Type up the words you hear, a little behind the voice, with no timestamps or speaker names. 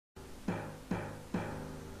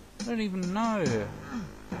I don't even know.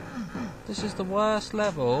 This is the worst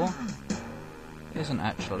level. It isn't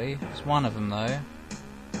actually. It's one of them though.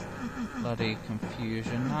 Bloody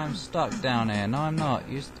confusion. I'm stuck down here. No, I'm not.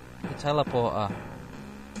 Use the teleporter.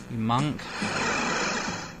 You monk.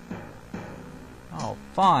 Oh,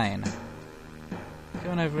 fine.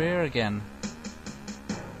 Going over here again.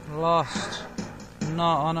 Lost.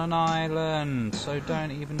 Not on an island, so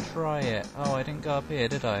don't even try it. Oh, I didn't go up here,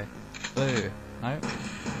 did I? Boo. No.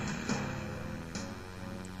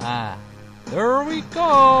 Ah. There we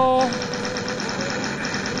go!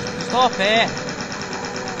 Stop it!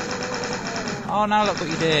 Oh, now look what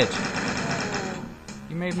you did.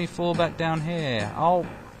 You made me fall back down here. Oh.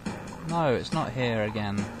 No, it's not here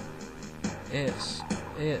again. It's...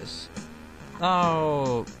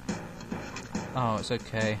 Oh. Oh, it's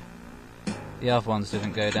okay. The other ones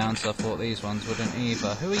didn't go down, so I thought these ones wouldn't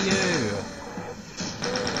either. Who are you?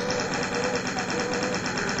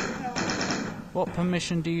 What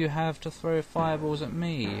permission do you have to throw fireballs at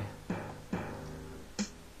me?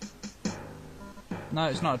 No,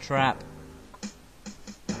 it's not a trap.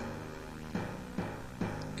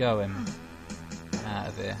 Go him. Out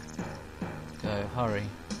of here. Go, hurry.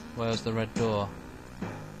 Where's the red door?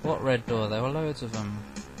 What red door? There were loads of them.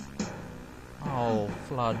 Oh,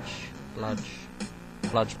 fludge. Bludge.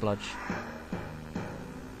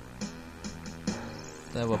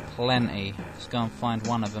 There were plenty. Let's go and find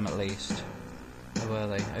one of them at least. Where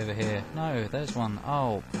were they? Over here. No, there's one.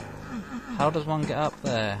 Oh. How does one get up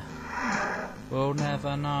there? We'll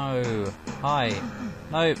never know. Hi.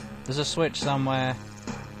 Nope. There's a switch somewhere.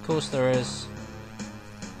 Of course there is.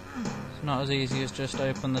 It's not as easy as just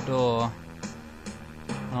open the door.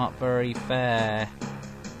 Not very fair.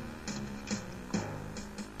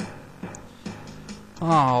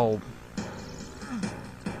 Oh.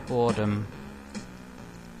 Boredom.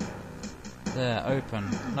 There, open.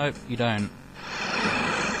 Nope, you don't.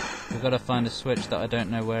 We've got to find a switch that I don't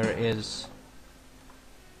know where it is.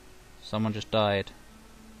 Someone just died.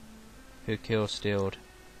 Who kill-stealed?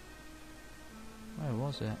 Where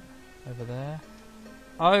was it? Over there?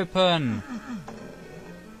 Open!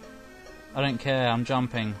 I don't care, I'm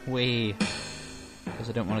jumping. Whee! Because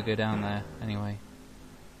I don't want to go down there. Anyway.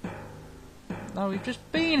 No, we've just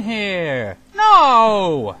been here!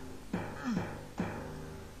 No!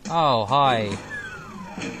 Oh, hi.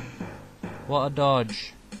 What a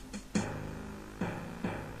dodge. It's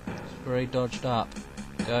very dodged up.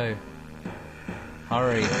 Go.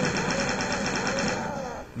 Hurry.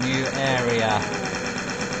 New area.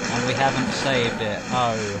 And we haven't saved it.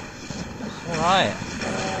 Oh. It's alright.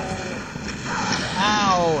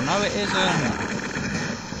 Ow! No it isn't!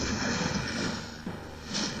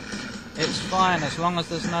 It's fine as long as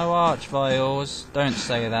there's no archviles. Don't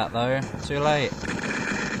say that though. Too late.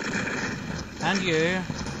 And you.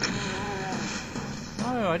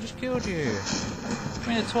 Oh, I just killed you. Give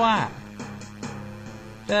me a twat.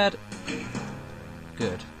 Dead.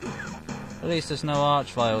 Good. At least there's no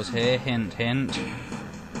archviles here. Hint, hint.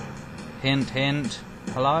 Hint, hint.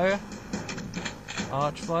 Hello?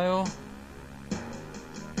 Archvile?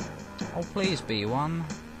 Oh, please be one.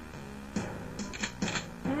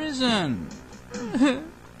 There isn't.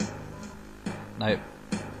 Nope.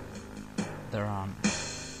 There aren't.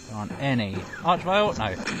 There aren't any. Archvile?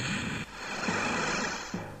 No.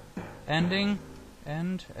 Ending?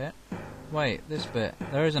 End? Wait, this bit.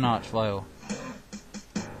 There is an archvile.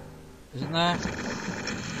 Isn't there?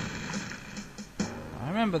 I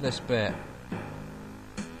remember this bit.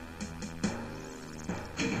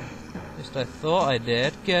 At least I thought I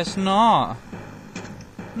did. Guess not.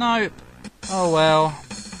 Nope. Oh well.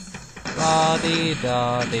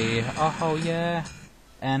 La-dee-da-dee. Oh yeah.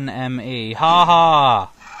 NME.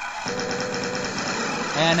 Ha-ha!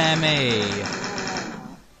 NME.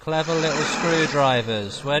 Clever little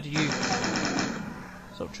screwdrivers. Where do you...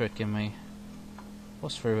 Stop tricking me.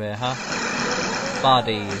 What's through here, huh?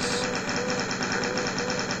 Buddies.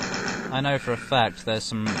 I know for a fact there's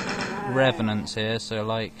some revenants here, so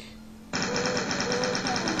like...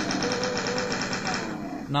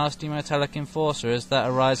 Nasty metallic enforcer, is that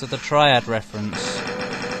a Rise of the Triad reference?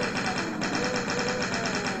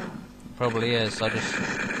 Probably is, I just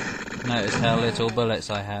noticed how little bullets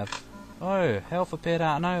I have. Oh, health appeared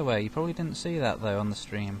out of nowhere. You probably didn't see that though on the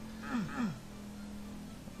stream.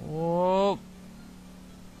 Whoa.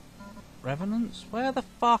 Revenants? Where the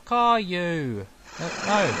fuck are you?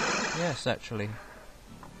 Oh, yes actually.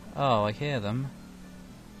 Oh, I hear them.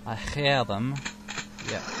 I hear them.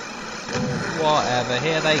 Yeah. Whatever,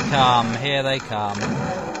 here they come,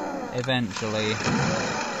 eventually.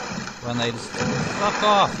 When they just... Fuck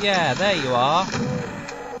off, yeah, there you are.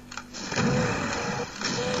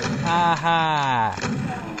 Ha ha!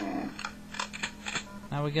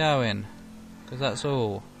 Now we're going. Because that's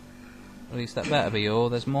all. At least that better be all.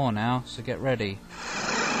 There's more now, so get ready.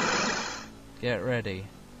 Get ready.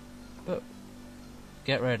 But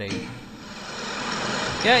get ready.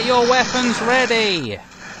 Get your weapons ready!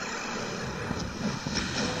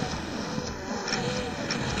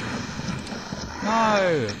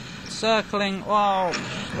 No! Circling. Whoa!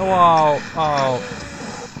 Whoa! Oh!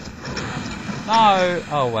 No!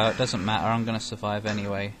 Oh well, it doesn't matter. I'm gonna survive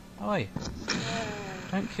anyway. Oi!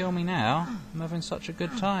 Don't kill me now. I'm having such a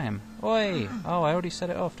good time. Oi! Oh, I already set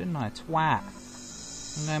it off, didn't I? Twat!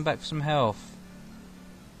 I'm going back for some health.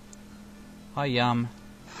 Hi, Yum.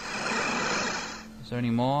 Is there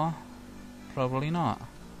any more? Probably not.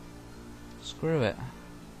 Screw it.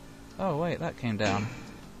 Oh wait, that came down.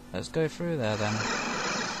 Let's go through there then.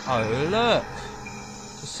 Oh look!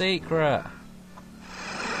 It's a secret!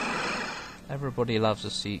 Everybody loves a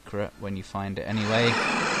secret when you find it anyway.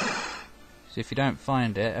 So if you don't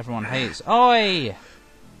find it, everyone hates. Oi!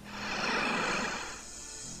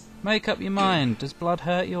 Make up your mind. Does blood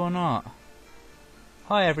hurt you or not?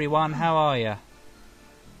 Hi everyone, how are you?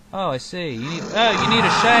 Oh, I see. You need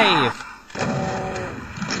a shave.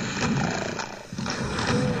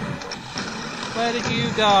 Where did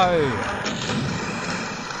you go?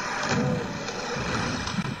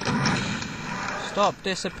 Stop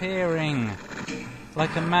disappearing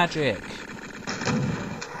like a magic.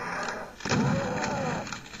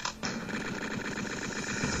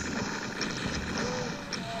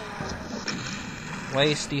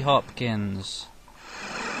 Wasty Hopkins.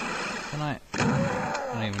 Can I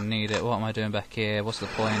don't even need it. What am I doing back here? What's the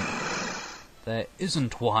point? There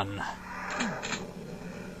isn't one.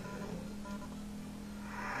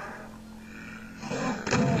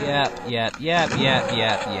 Yep.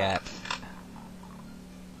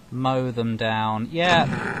 Mow them down. Yep.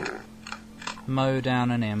 Mow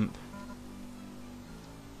down an imp.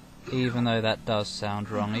 Even though that does sound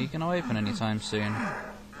wrong. Are you going to open anytime soon?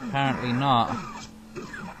 Apparently not.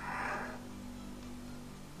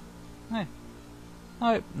 Hey.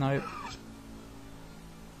 Nope.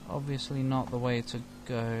 Obviously not the way to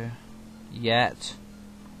go. Yet.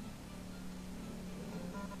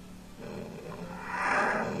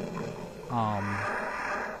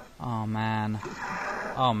 Oh man.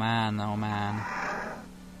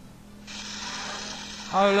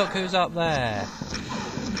 Oh look who's up there.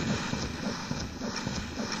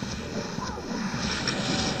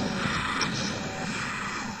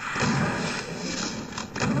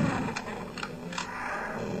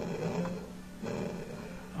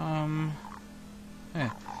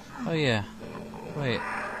 Yeah. Oh yeah. Wait,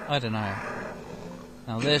 I don't know.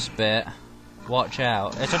 Now this bit, watch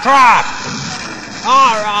out. It's a trap!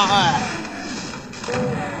 Alright!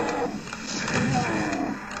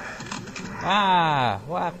 Ah,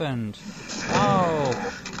 what happened? Oh,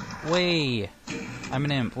 I'm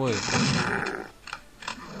an imp, woo.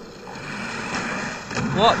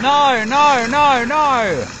 What? No!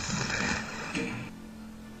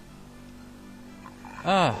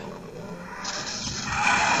 Ugh.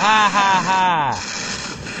 Ha!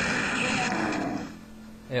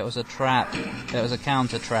 It was a trap. It was a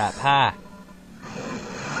counter trap. Ha!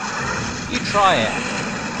 You try it,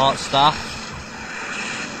 hot stuff.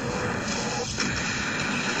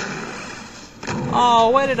 Oh,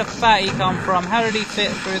 where did a fatty come from? How did he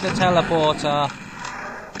fit through the teleporter?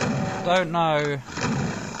 Don't know.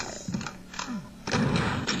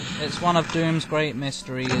 It's one of Doom's great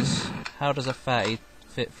mysteries. How does a fatty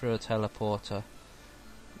fit through a teleporter?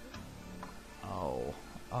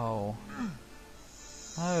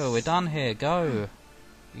 Oh, we're done here. Go.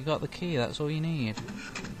 You got the key. That's all you need.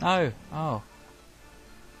 No. Oh.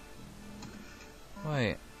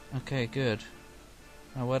 Wait. Okay, good.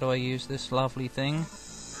 Now where do I use this lovely thing?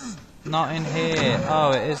 Not in here.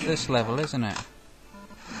 Oh, it is this level, isn't it?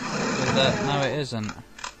 No, it isn't.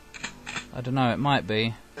 I don't know. It might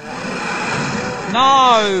be.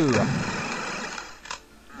 No!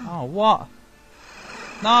 Oh, what?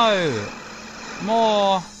 No!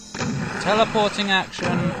 More teleporting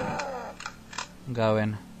action. I'm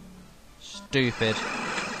going. Stupid.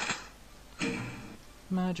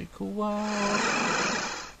 Magical world.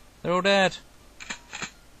 They're all dead.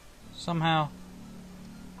 Somehow.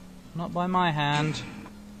 Not by my hand.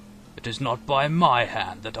 It is not by my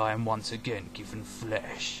hand that I am once again given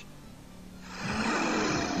flesh.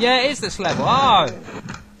 Yeah, it is this level. Oh!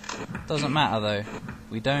 Doesn't matter though.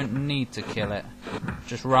 We don't need to kill it.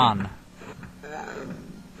 Just run.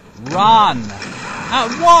 Run!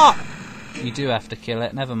 What? You do have to kill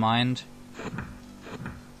it, never mind.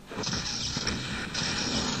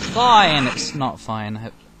 Fine, it's not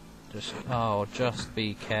fine. Just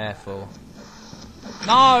be careful.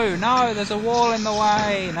 No, no, there's a wall in the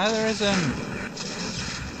way. No, there isn't.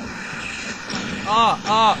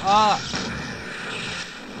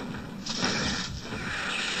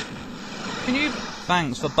 Can you...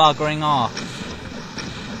 Thanks for buggering off.